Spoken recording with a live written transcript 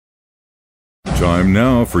Time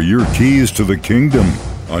now for your keys to the kingdom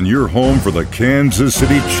on your home for the Kansas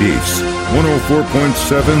City Chiefs.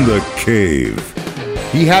 104.7 The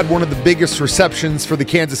Cave. He had one of the biggest receptions for the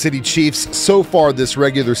Kansas City Chiefs so far this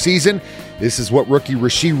regular season. This is what rookie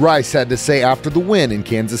Rashee Rice had to say after the win in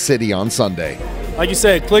Kansas City on Sunday. Like you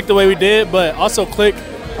said, click the way we did, but also click,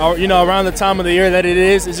 around the time of the year that it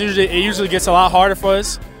is. It usually gets a lot harder for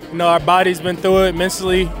us. Our body's been through it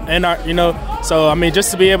mentally, and just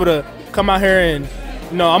to be able to come out here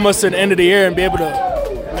and, almost at the end of the year and be able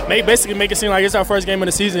to basically make it seem like it's our first game of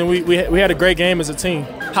the season. We had a great game as a team.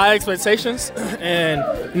 High expectations, and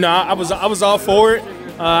I was all for it.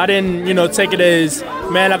 I didn't take it as,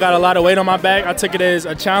 man, I got a lot of weight on my back. I took it as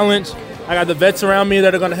a challenge. I got the vets around me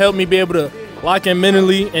that are going to help me be able to lock in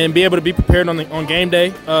mentally and be able to be prepared on game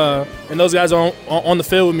day. And those guys are on the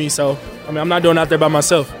field with me, so I'm not doing it out there by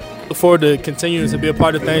myself. Look forward to continuing to be a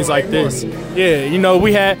part of things like this. Yeah,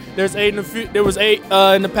 there was 8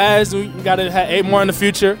 in the past. We got to have 8 more in the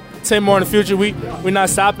future, 10 more in the future. We're not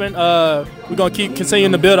stopping. We're going to keep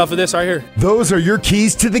continuing to build off of this right here. Those are your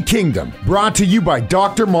keys to the kingdom. Brought to you by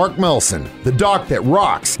Dr. Mark Melson, the doc that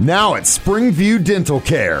rocks, now at Springview Dental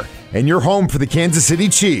Care. And your home for the Kansas City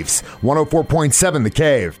Chiefs, 104.7 The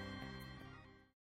Cave.